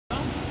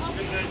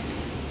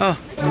Oh.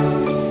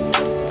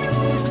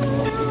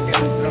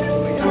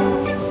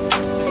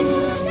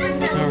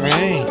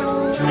 Alright.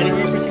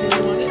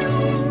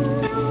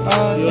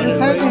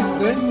 Inside is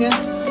good, yeah.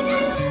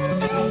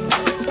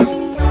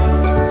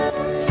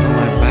 So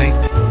my bike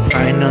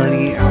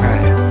finally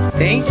arrived.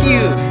 Thank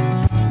you!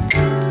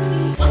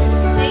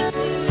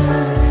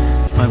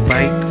 My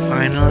bike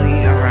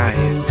finally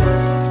arrived.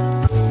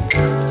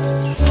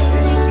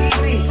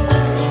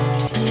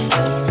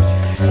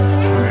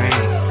 Alright.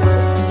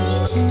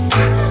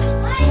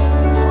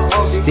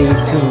 Stay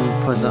tuned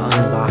for the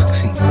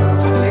unboxing.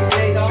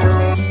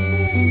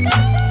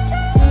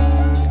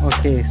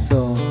 Okay,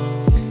 so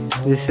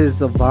this is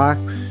the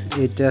box.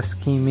 It just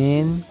came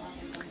in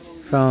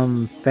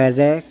from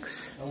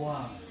FedEx.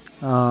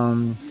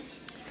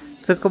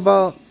 Took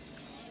about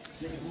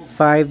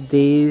 5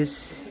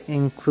 days,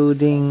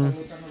 including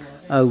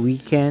a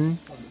weekend,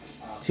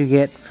 to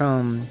get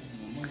from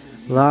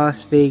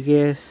Las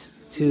Vegas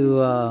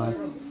to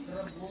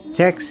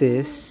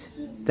Texas,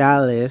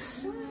 Dallas,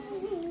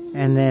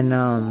 and then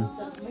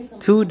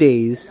 2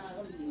 days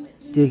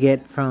to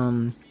get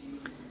from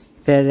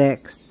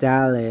FedEx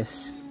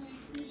Dallas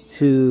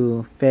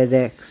to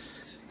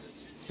FedEx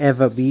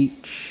Eva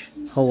Beach,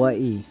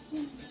 Hawaii.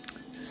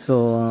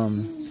 So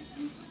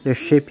the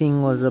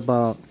shipping was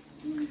about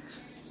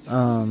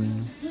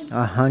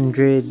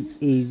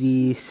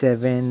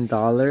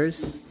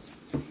 $187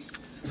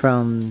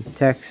 from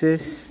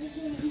Texas,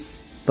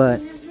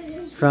 but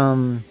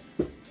from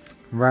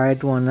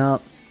Ride One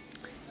Up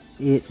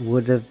it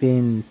would have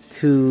been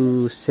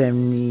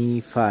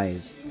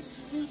 $275.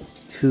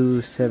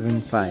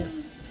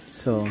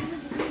 So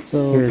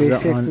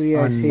basically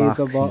I saved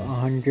about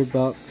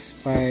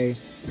 $100 by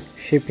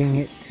shipping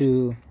it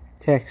to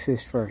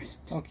Texas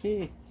first.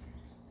 Okay,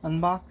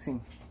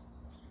 unboxing.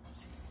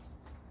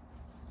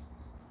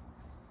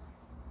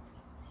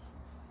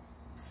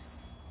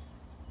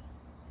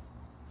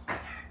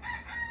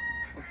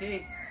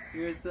 Okay,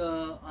 here's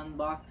the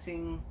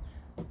unboxing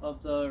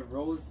of the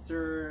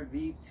Roadster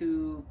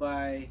V2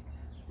 by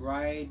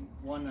Ride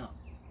One Up.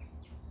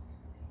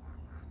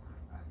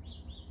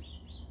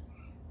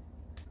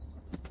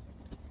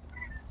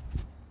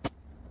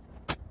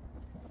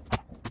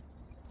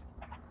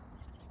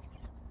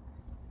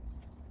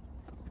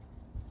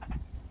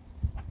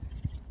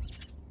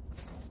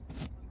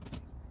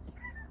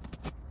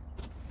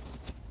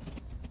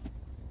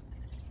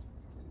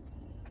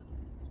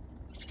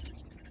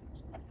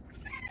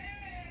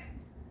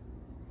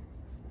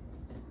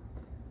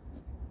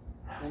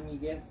 Let me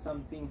get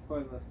something for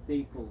the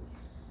staples.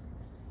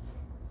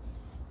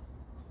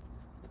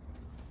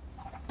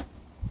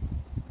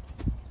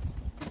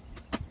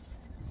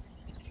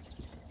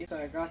 So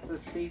I got the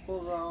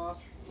staples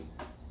off,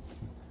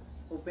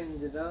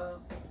 opened it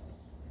up.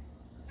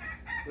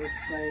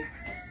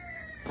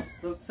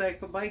 Looks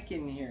like a bike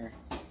in here.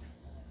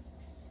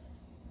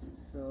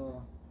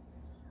 So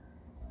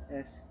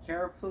let's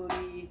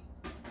carefully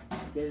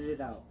get it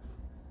out.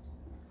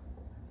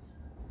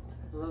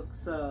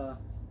 Looks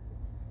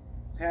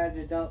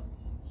padded up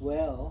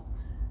well,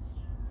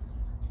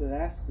 so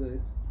that's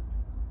good.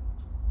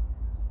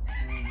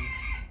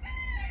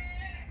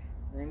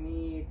 Let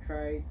me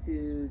try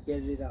to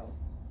get it out.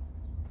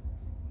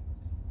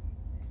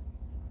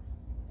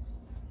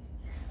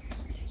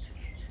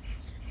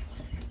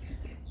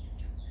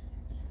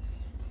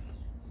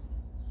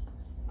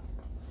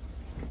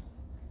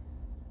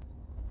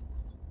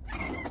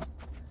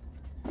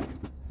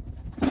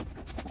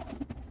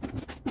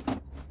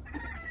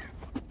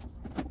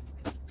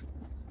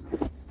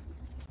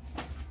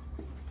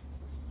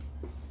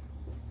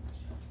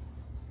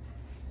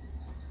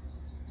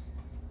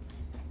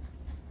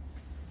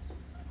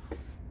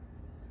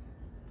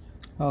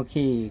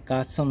 Okay,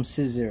 got some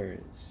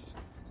scissors.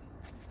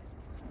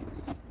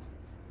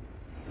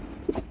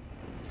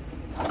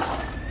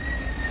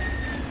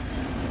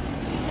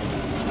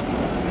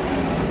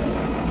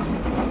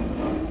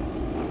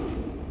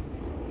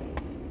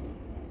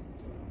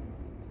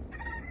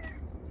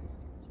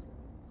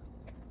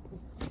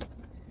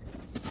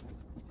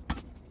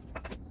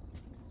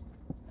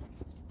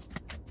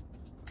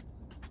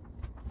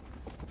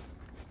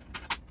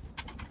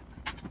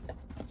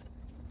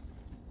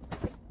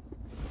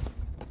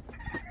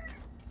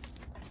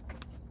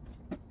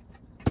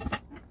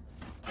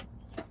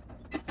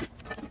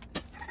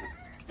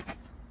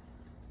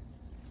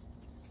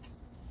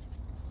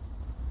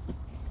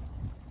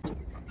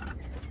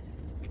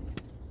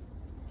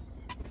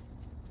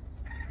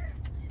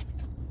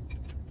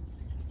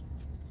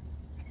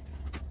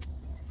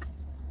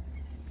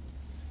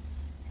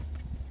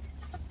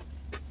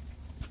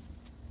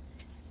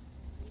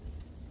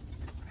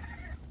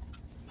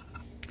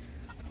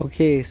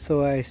 Okay,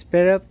 so I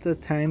sped up the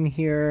time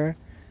here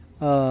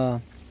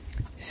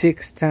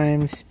 6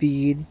 times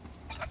speed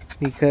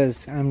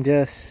because I'm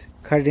just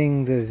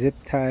cutting the zip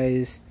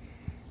ties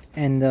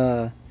and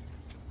the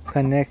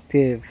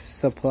connective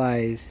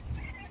supplies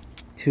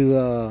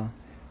to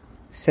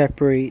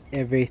separate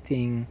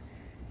everything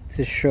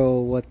to show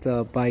what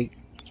the bike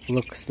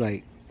looks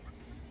like.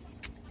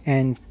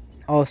 and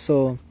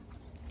also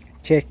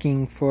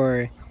checking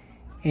for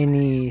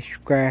any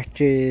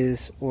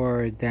scratches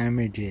or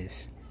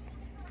damages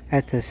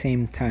at the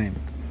same time.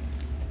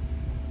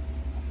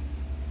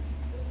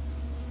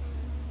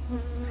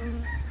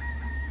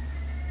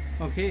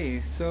 Okay,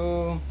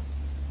 so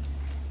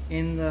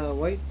in the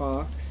white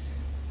box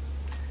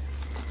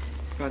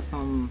got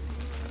some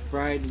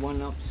Ride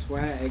 1-Up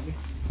swag,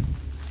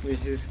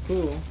 which is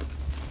cool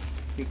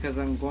because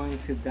I'm going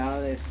to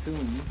Dallas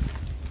soon.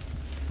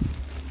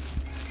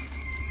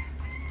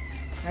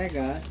 I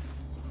got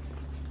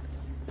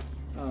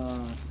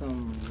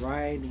some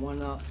Ride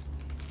 1-Up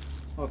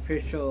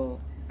official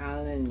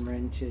Allen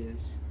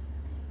wrenches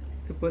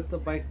to put the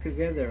bike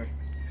together,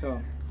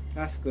 so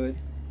that's good.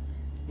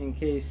 In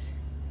case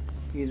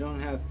you don't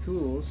have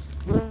tools,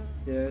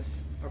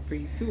 there's a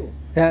free tool.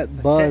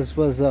 That buzz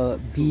was a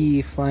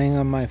bee flying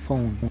on my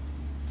phone.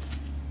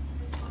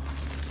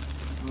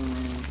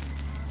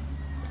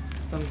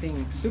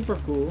 Something super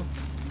cool,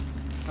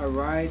 a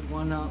Ride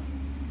 1-Up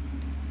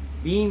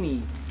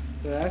beanie,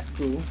 so that's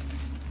cool.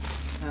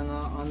 And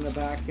on the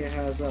back it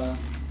has a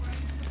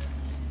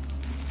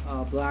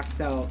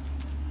blacked out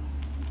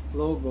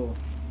logo,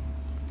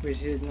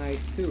 which is nice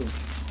too.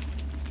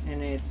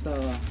 And it's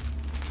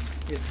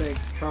like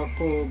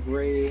charcoal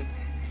gray,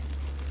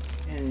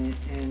 and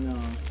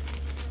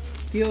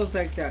feels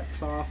like that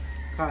soft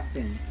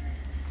cotton,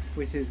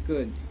 which is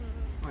good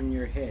on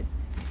your head.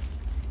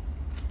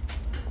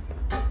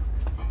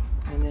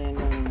 And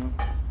then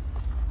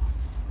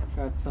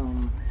got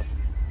some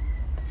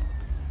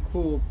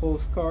cool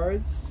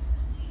postcards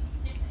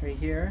right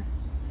here.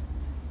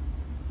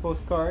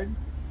 Postcard,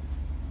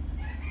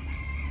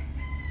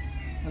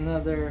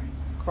 another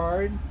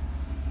card.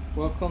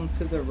 Welcome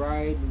to the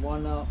Ride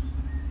 1-Up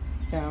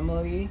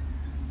family.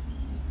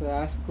 So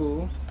that's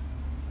cool.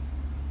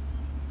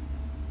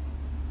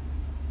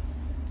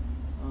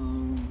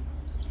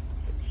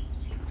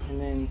 And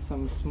then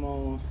some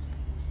small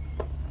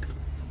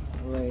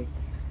like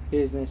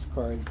business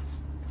cards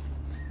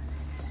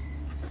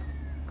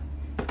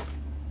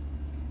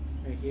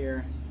right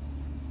here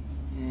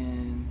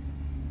and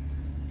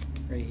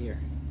right here.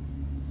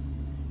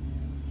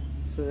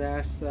 So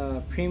that's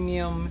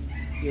premium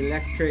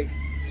electric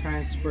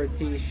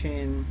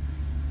transportation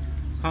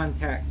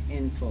contact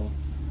info.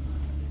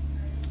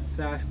 So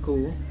that's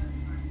cool.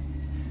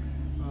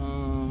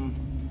 And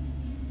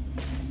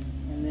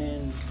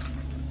then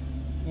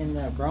in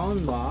the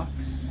brown box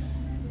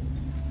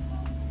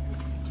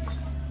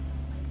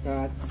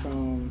got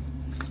some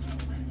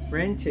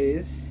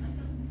wrenches,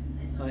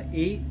 a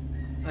 8,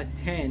 a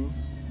 10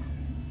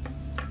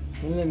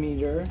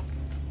 millimeter,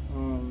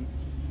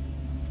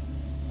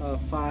 a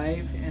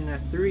 5 and a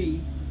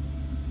 3,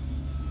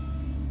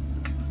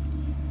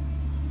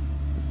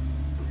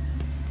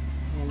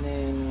 and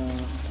then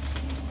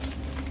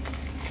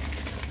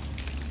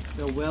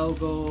the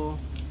Welgo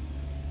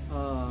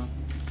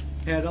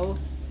pedals,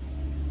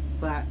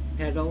 flat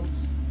pedals.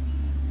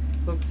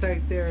 Looks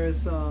like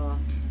there's some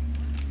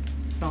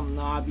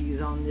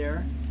knobbies on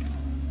there,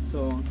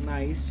 so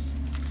nice.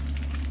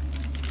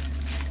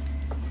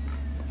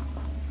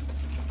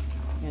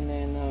 And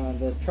then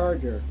the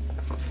charger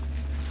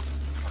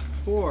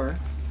for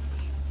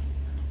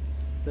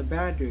the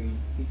battery,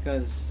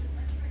 because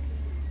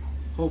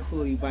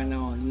hopefully by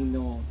now you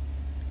know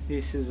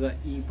this is a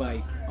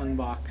e-bike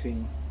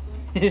unboxing.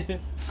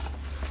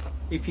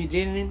 If you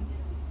didn't,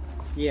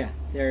 yeah,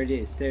 there it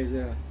is. There's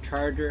a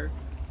charger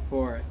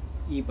for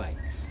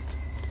e-bikes.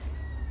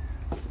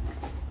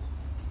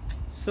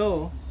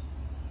 So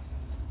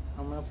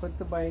I'm gonna put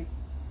the bike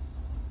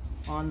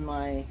on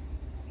my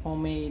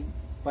homemade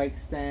bike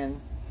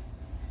stand.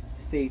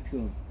 Stay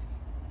tuned.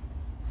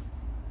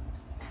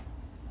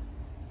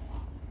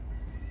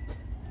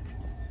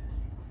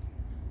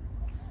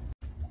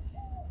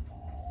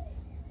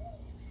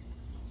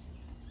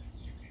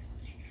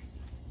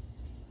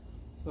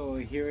 So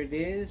here it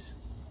is.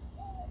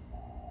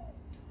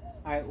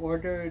 I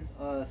ordered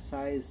a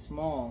size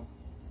small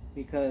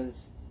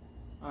because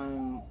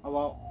I'm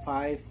about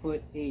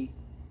 5'8",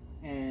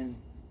 and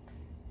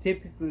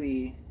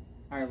typically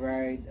I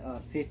ride a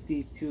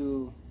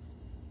 52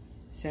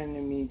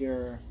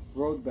 centimeter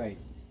road bike.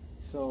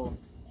 So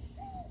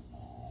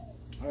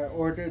I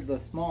ordered the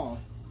small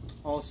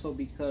also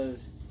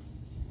because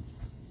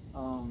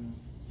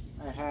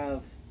I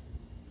have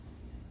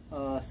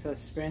a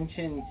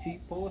suspension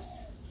seat post,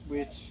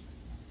 which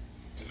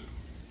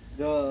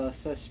the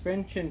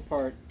suspension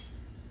part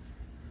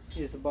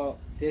is about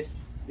this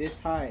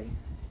high,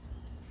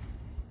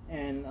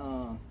 and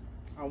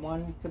I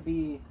want it to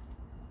be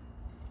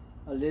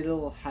a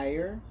little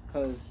higher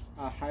because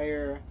a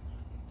higher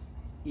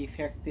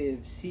effective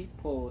seat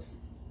post,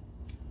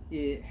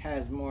 it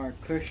has more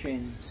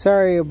cushion.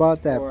 Sorry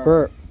about that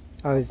burp.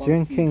 I was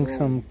drinking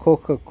some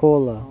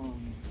Coca-Cola.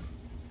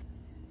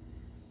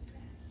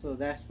 So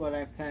that's what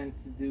I plan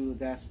to do.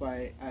 That's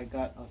why I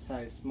got a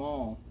size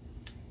small,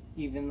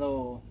 even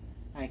though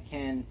I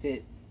can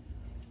fit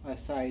a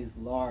size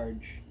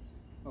large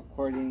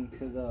according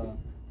to the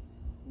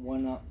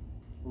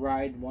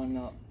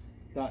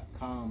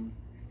rideoneup.com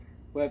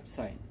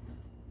website.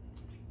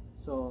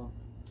 So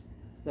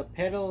the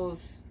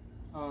pedals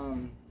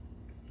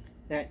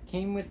that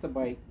came with the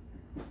bike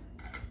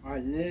are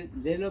a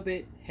little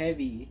bit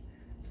heavy,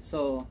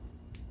 so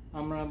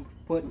I'm gonna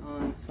put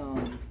on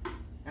some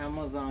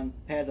Amazon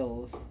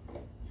pedals,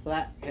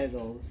 flat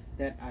pedals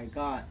that I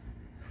got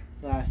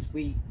last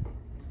week,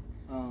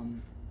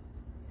 and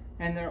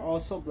they're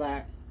also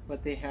black,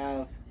 but they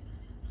have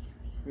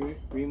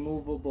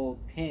removable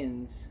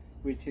pins,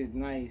 which is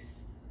nice,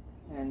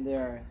 and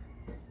they're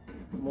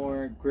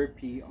more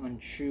grippy on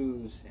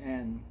shoes,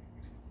 and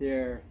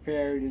they're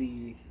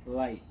fairly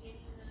light.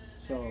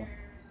 So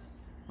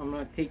I'm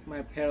gonna take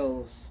my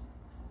pedals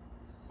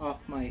off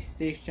my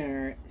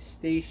stationary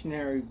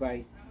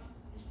bike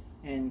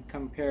and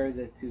compare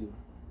the two.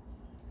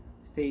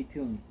 Stay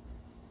tuned.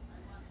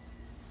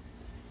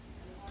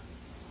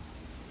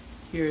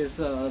 Here's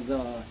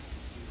the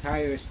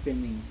tire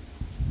spinning.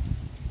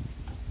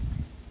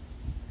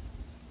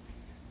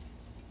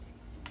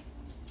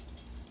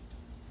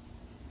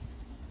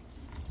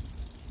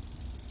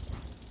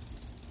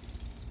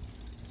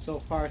 So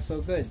far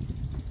so good.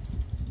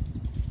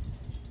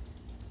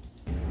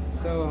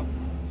 So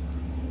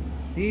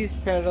these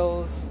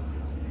pedals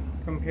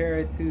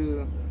compared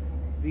to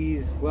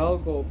these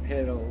Welgo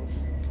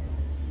pedals,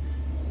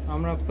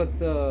 I'm gonna put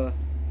the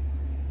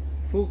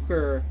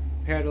Fuker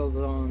pedals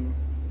on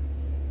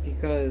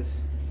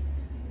because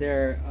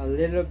they're a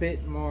little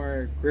bit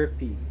more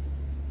grippy,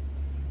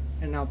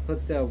 and I'll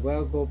put the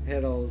Welgo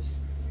pedals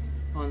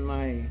on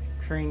my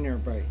trainer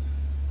bike.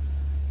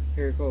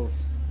 Here it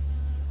goes.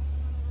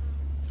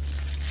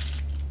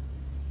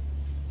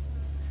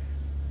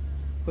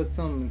 Put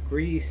some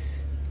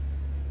grease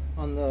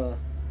on the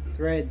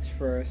threads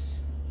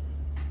first,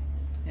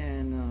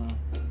 and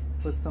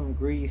put some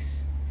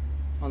grease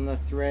on the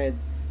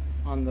threads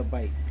on the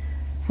bike.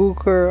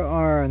 Fuker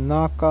are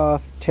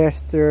knockoff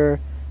Chester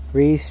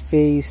race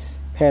face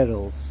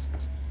pedals.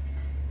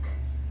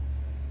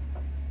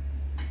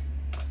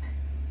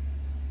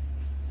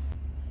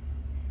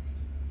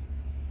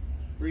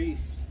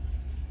 Grease.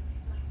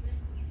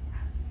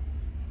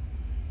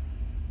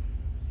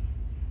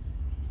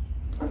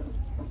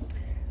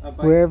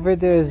 Wherever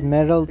there's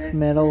metal to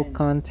metal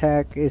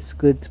contact, it's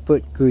good to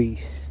put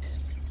grease.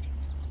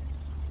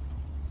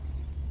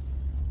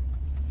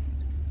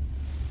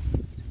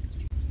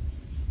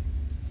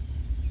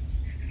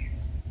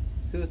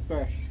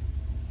 Toothbrush.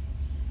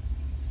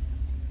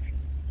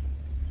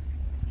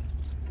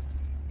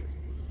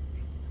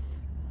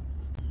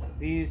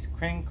 These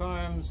crank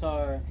arms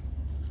are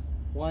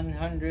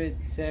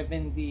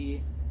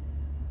 170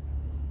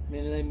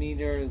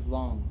 millimeters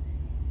long.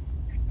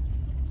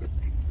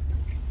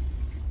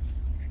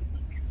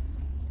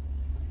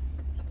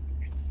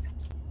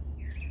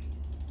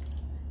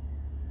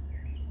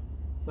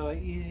 So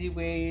an easy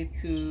way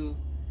to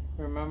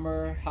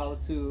remember how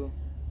to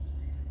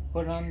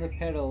put on the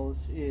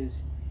pedals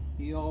is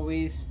you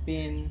always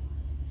spin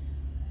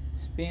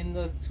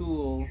the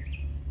tool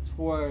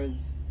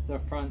towards the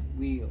front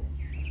wheel.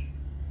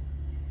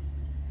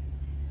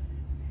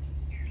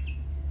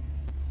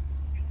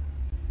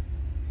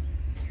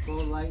 Go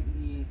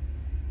lightly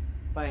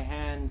by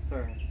hand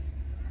first.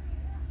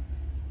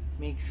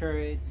 Make sure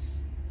it's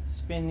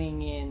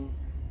spinning in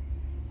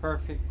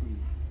perfectly.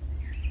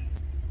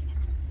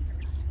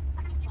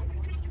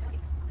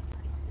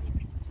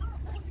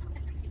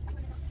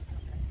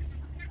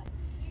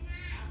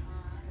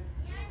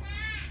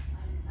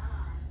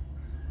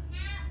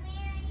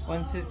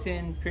 Once it's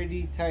in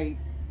pretty tight,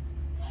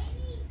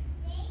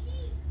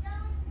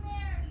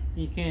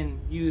 you can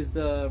use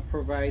the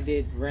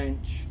provided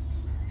wrench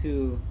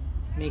to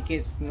make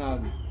it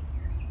snug.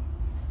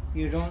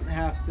 You don't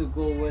have to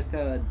go with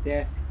a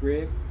death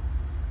grip,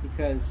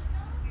 because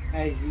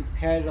as you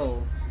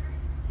pedal,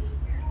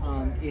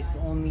 it's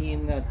only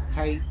in the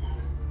tight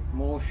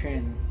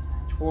motion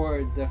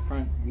toward the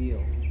front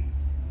wheel.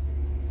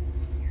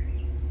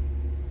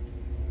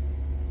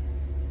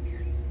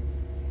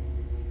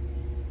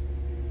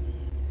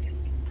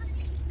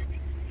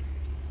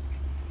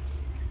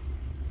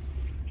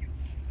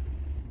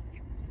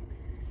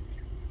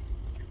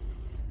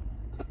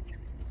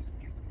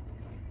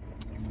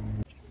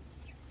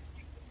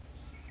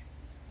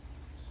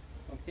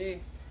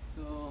 Okay,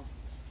 so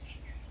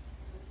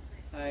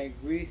I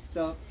greased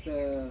up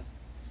the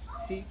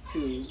seat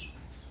tube.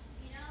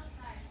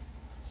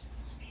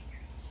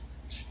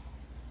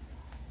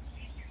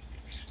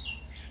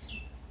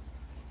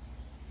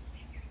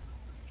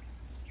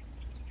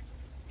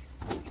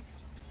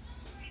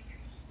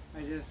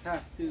 I just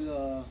have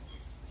to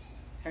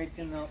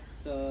tighten up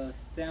the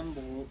stem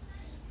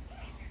bolts.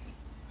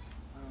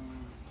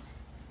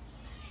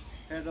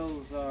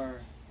 Pedals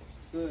are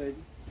good.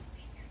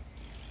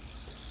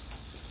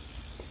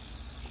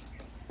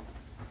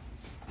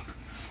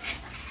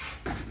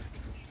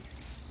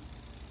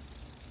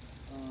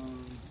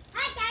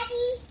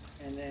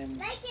 And then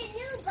like your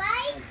new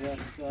bike?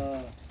 adjust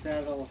the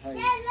saddle height.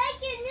 Dad,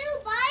 like your new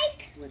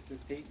bike? With the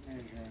tape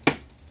measure.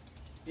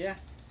 Yeah.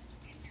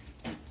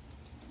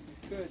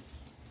 It's good.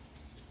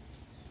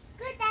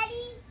 Good,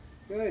 Daddy.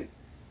 Good.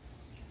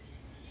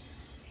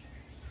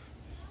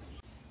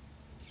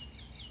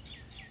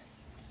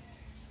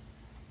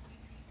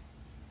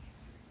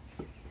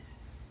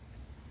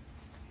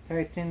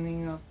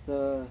 Tightening up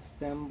the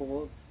stem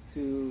bolts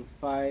to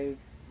 5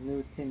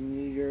 Newton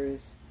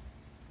meters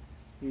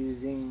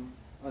using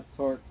a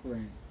torque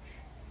wrench.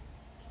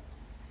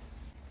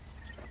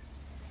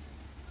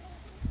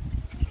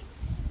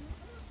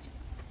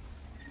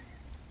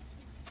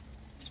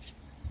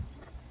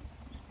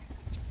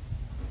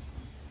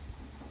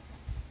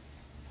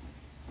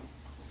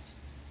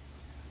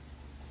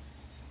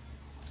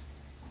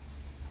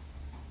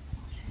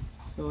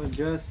 So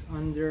just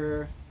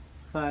under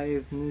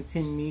 5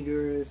 Newton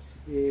meters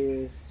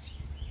is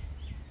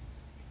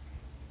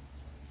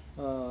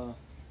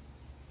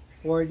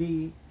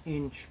 40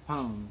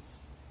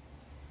 inch-pounds,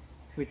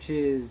 which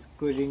is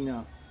good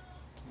enough.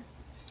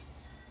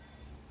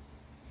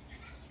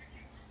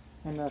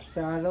 And the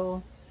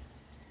saddle,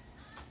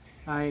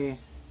 I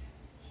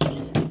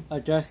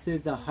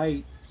adjusted the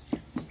height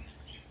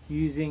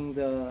using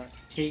the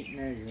tape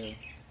measure,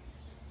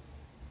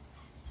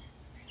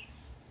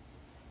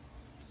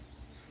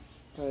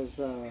 because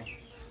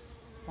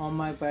all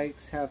my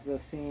bikes have the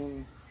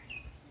same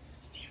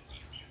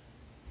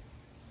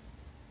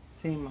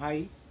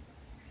height,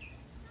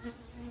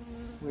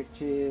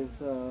 which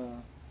is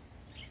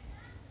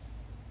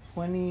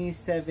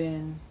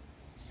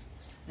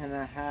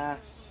 27.5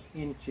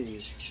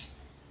 inches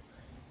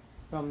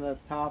from the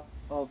top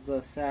of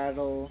the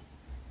saddle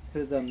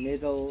to the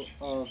middle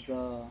of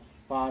the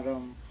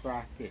bottom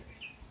bracket.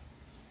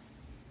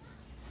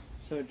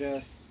 So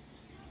just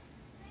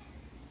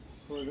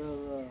go to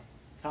the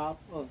top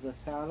of the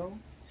saddle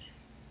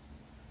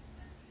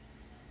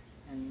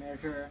and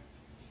measure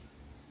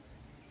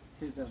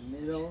to the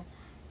middle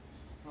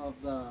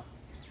of the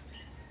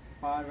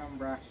bottom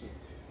bracket,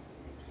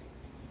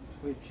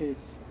 which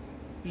is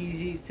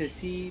easy to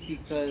see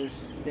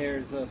because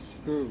there's a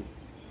screw,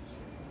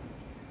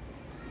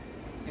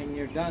 and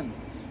you're done.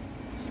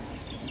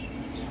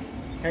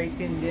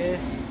 Tighten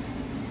this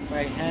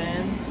by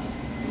hand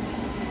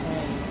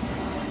and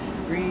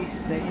grease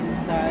the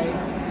inside,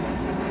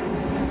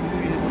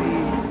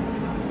 usually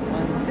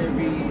once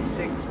every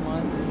 6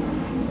 months.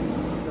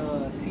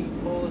 The seat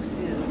post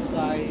is a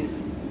size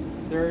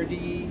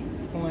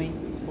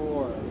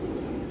 30.4.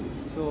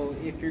 So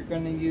if you're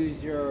going to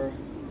use your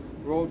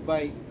road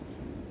bike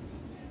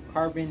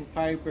carbon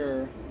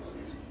fiber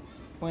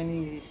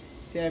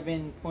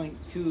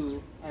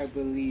 27.2, I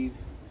believe,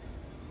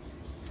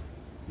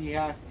 you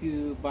have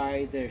to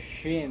buy the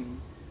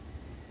shim,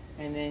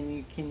 and then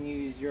you can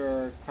use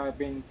your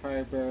carbon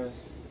fiber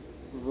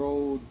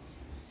road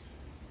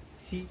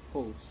seat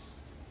post.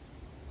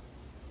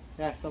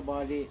 That's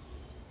about it.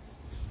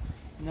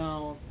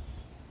 Now,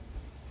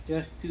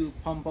 just to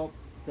pump up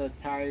the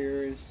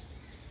tires,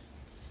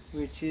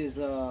 which is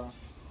a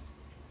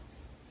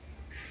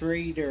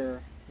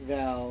Schrader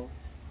valve.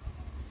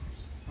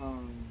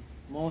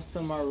 Most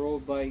of my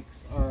road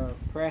bikes are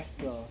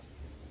Presta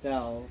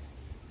valves.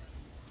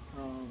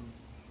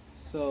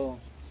 So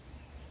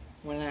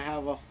when I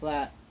have a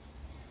flat,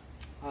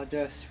 I'll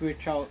just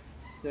switch out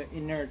the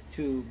inner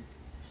tube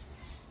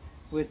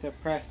with the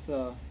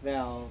Presta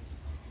valve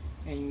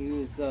and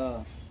use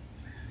the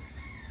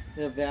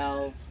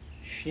valve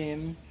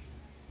shim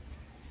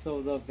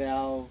so the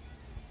valve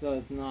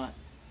does not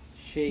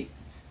shake.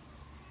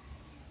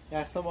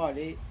 That's about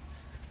it.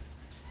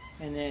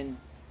 And then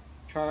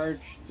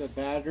charge the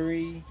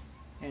battery,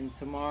 and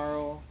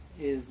tomorrow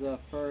is the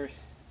first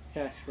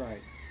test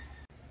ride.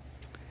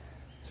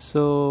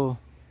 So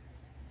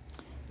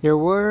there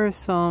were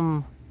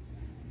some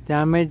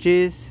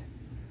damages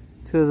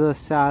to the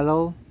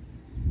saddle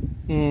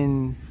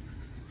in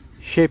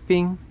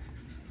shipping,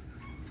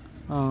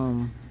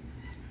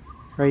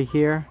 right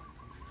here.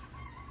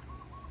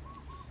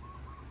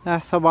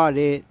 That's about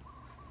it.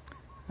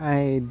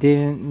 I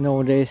didn't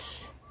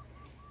notice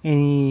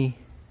any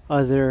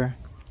other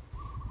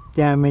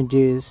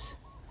damages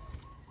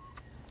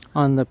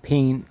on the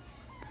paint.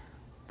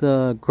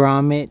 The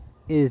grommet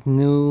is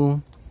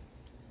new.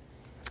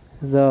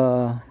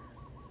 The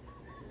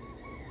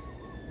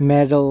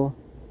metal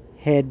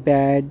head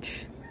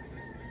badge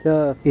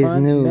is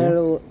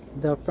new.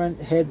 The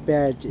front head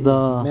badge is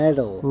The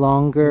metal.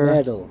 Longer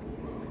Metal.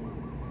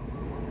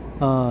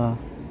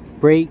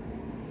 brake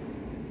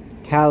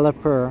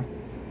caliper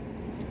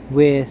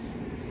with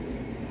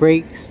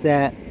brakes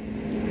that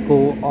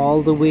go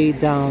all the way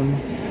down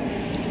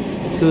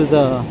to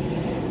the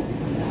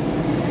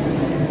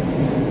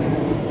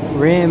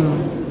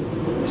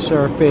rim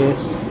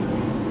surface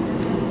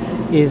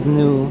is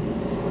new.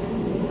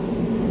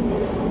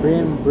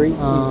 Rim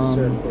braking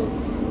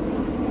surface.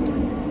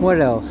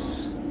 What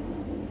else?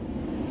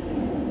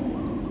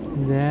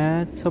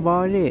 That's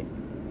about it.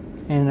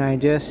 And I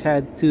just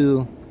had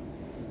to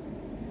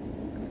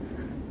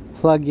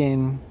plug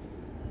in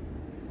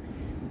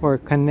or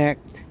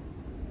connect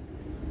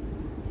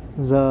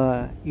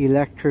the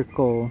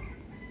electrical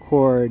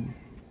cord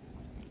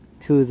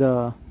to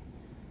the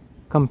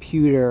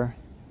computer,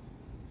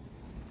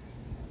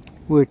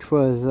 which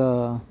was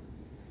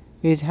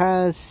it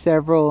has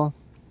several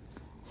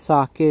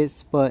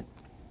sockets, but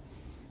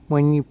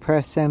when you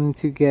press them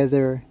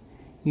together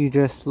you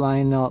just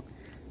line up.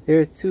 There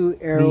are two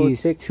arrow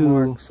These tick two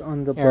marks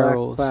on the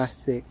arrows. black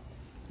plastic.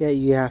 Yeah,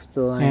 you have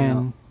to line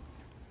And up.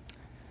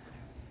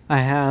 I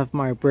have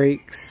my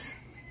brakes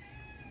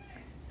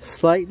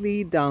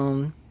slightly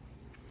down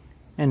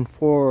and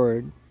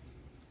forward,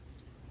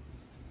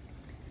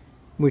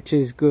 which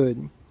is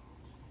good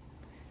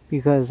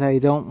because I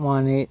don't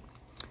want it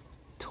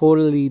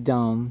totally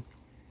down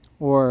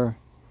or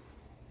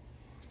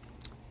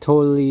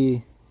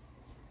totally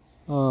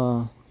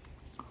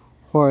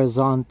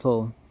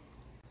horizontal.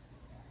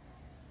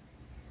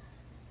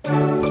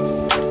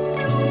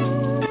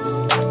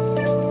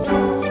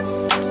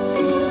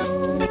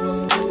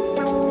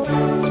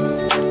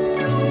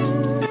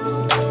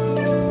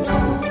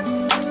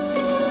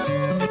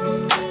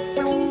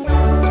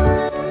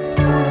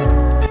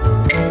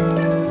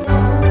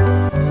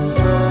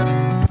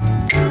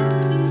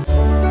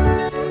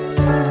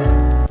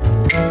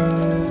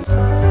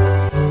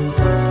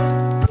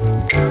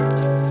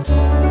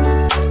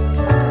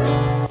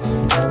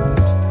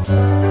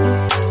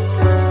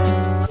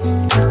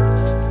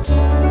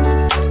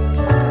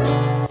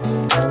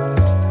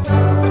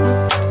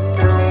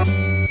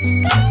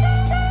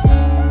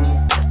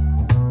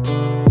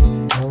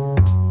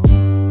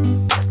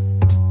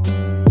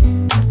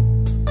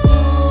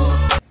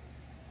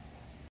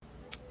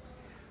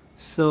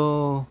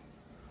 So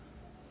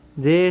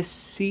this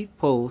seat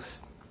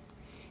post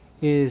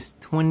is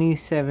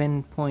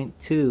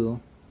 27.2,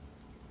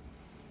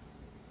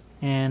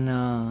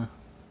 and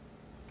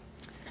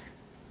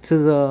to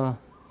the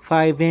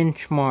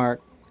 5-inch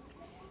mark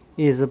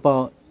is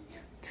about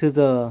to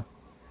the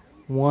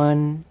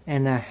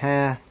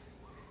 1.5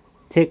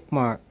 tick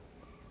mark,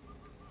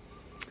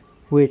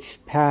 which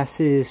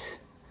passes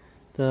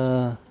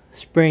the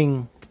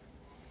spring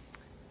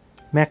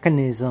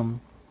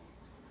mechanism.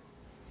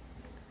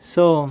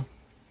 So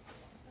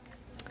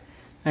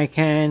I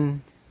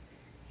can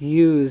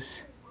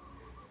use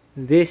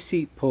this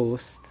seat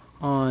post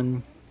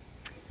on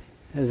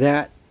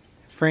that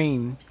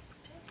frame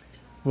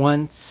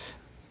once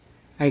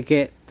I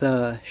get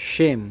the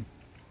shim.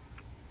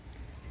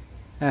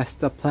 That's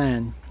the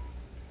plan.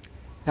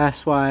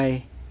 That's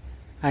why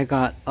I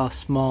got a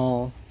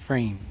small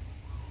frame.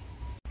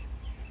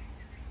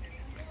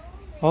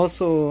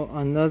 Also,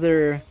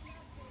 another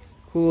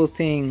cool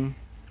thing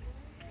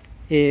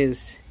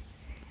is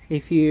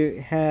if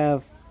you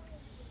have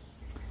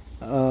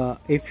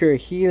if you're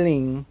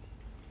healing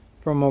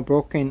from a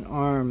broken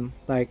arm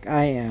like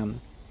I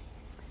am,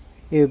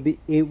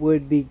 it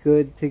would be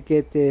good to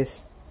get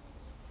this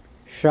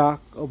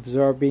shock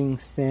absorbing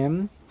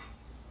stem.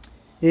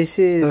 This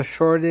is The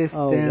shortest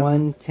stem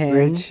 110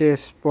 Redshift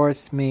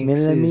Sports makes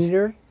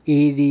millimeter.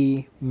 is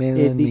 80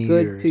 millimeters. It'd be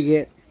good to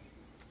get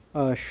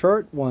a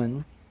short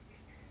one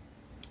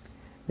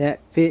that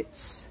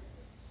fits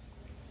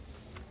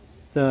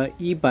the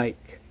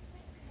e-bike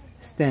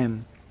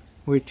stem,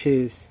 which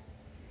is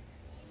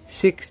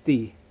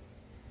 60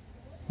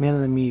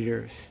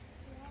 millimeters.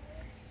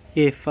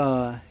 If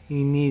you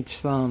need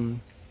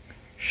some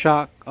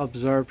shock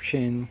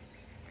absorption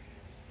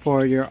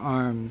for your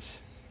arms,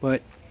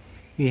 but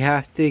you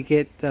have to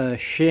get the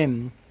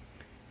shim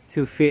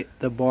to fit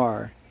the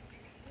bar,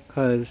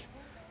 because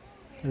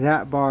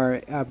that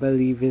bar I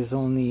believe is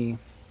only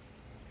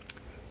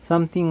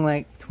something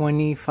like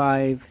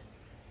 25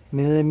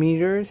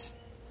 millimeters.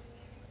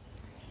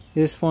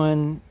 This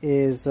one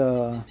is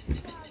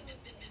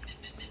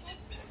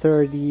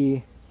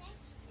 30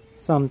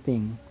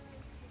 something.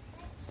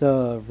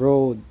 The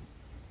road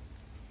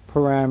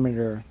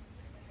parameter,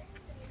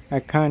 I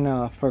kind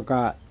of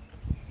forgot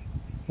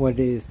what it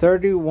is.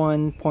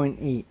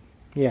 31.8,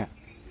 yeah,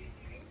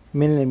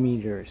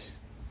 millimeters.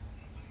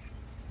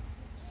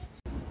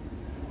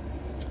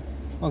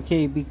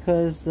 Okay,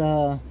 because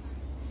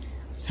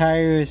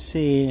tires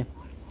say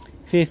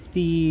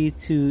 50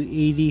 to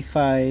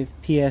 85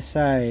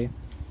 psi,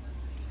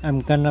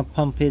 I'm gonna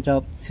pump it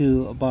up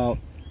to about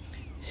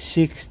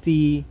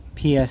 60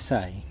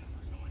 psi.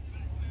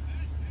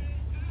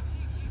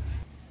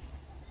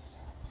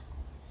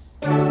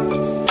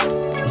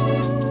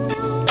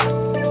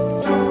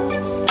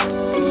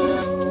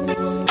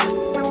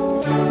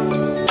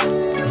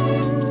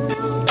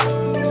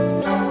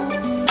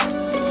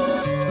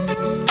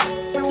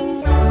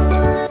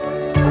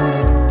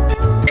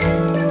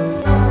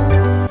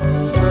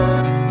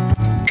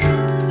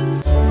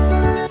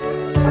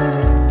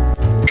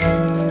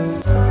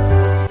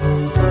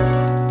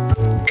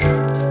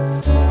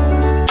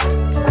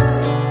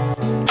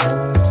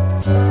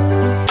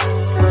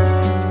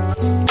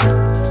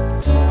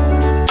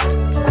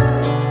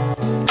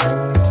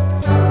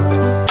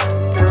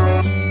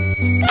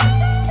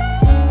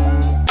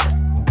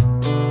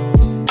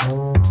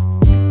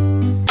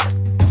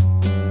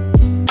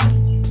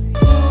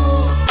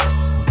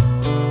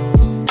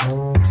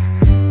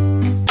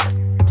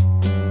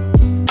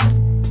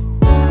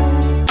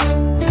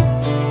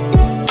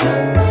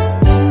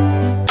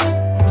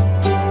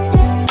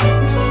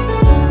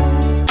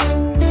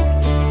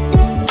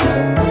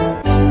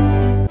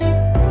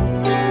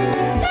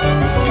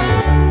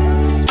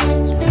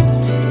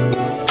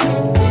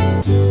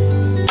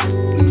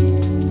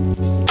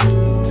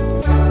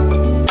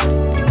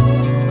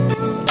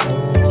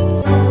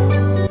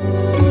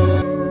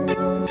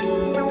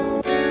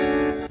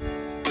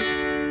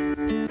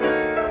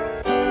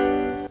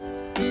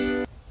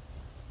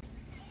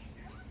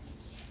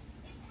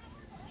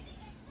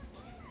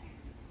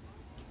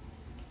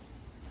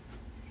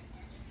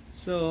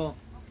 So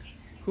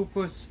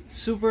Cooper's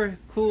super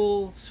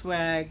cool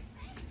swag,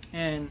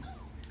 and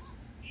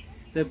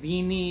the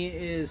beanie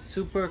is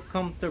super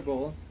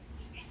comfortable.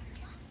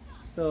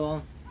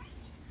 So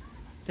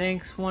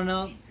thanks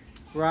 1UP,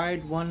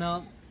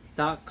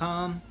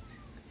 ride1up.com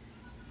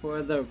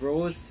for the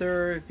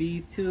Roadster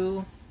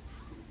V2,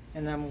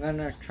 and I'm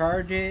gonna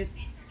charge it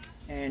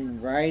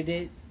and ride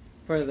it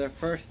for the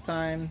first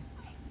time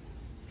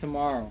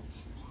tomorrow.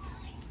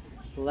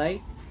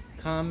 Like,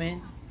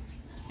 comment,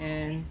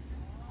 and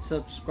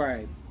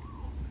subscribe.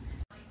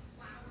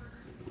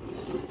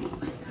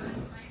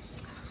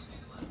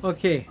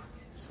 Okay,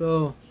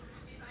 so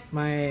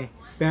my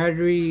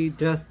battery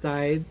just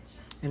died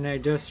and I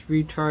just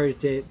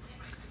recharged it.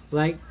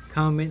 Like,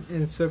 comment,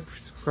 and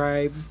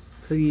subscribe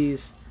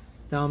please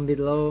down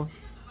below.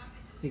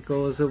 It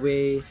goes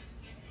away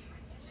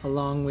a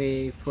long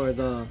way for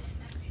the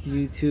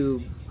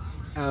YouTube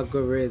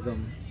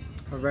algorithm.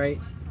 Alright,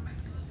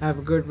 have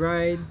a good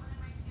ride.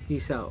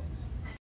 Peace out.